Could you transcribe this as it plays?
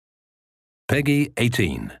Peggy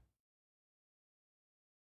 18.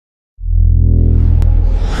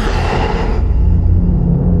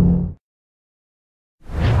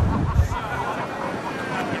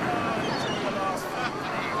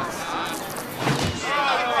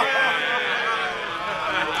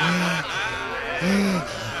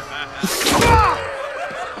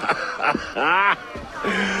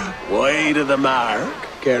 Way to the mark,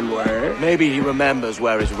 Kenway. Maybe he remembers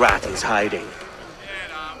where his rat is hiding.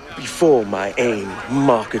 Before my aim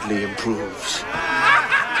markedly improves.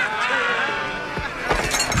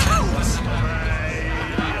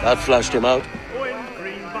 That flushed him out.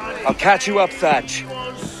 I'll catch you up, Thatch.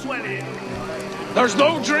 There's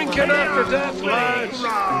no drinking after death, lads.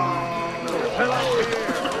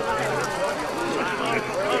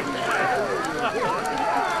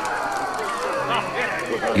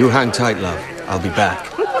 You hang tight, love. I'll be back.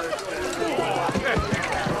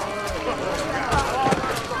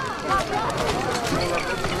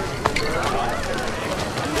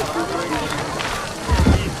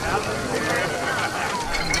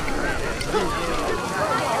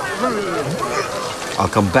 I'll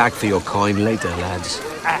come back for your coin later, lads.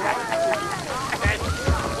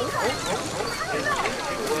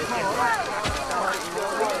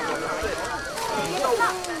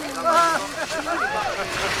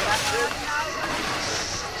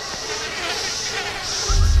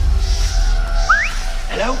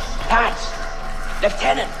 Hello? Lads!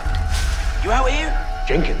 Lieutenant! You out here?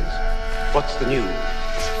 Jenkins, what's the news?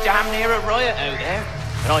 It's damn near a riot out there.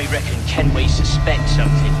 And I reckon Kenway suspects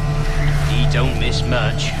something. He don't miss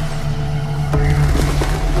much.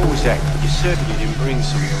 What was that? You certainly didn't bring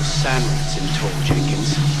some of those sand rats in tall,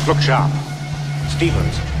 Jenkins. Look sharp.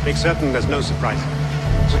 Stevens, make certain there's no surprise.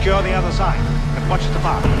 Secure the other side and watch the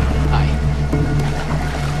bar. Aye.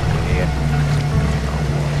 Here.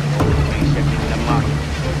 Except in the market.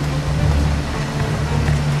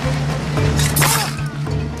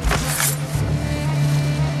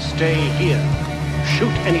 Stay here.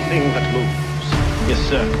 Shoot anything that moves. Yes,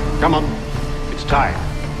 sir. Come on. It's time.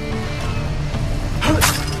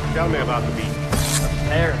 Tell me about the beat.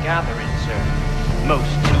 Fair gathering, sir.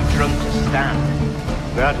 Most too drunk to stand.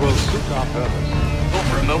 That will suit our purpose. But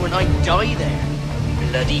for a moment I'd die there.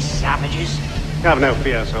 Bloody savages. Have no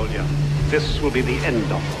fear, soldier. This will be the end of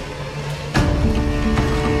them.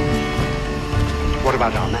 What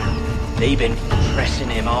about our man? They've been pressing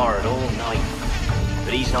him hard all night.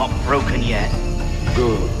 But he's not broken yet.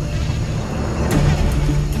 Good.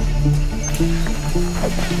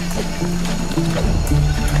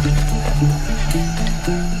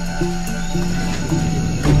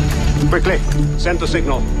 Quickly, send the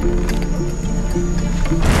signal.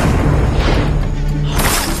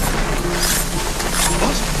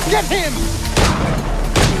 What? Get him!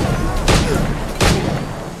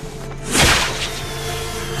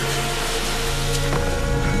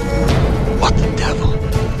 What the devil?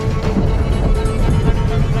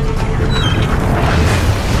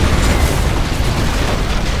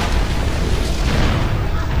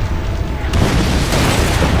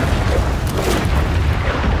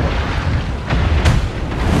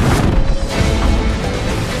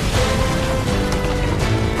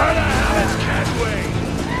 Where the hell is Kenway?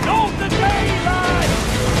 Don't the day!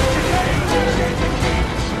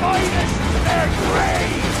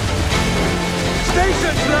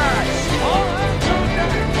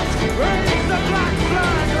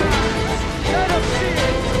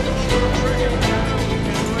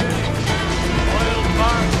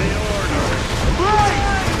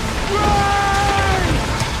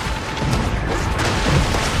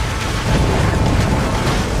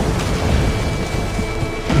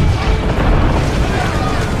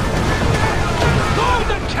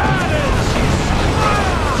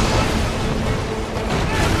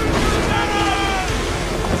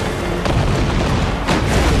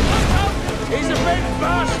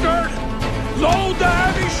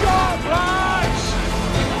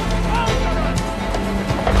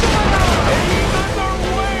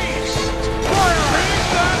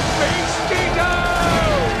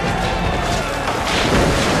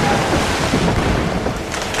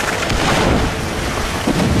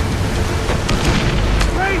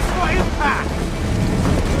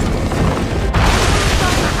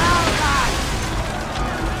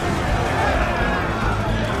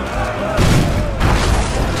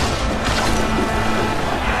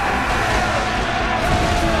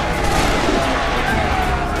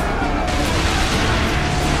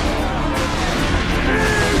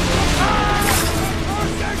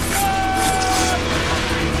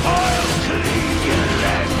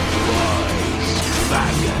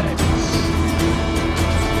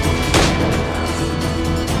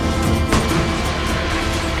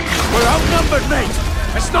 outnumbered, mate.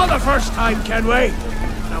 It's not the first time, can we?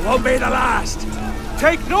 And it won't be the last.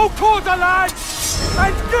 Take no quarter, lads,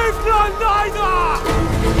 and give none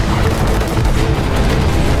neither!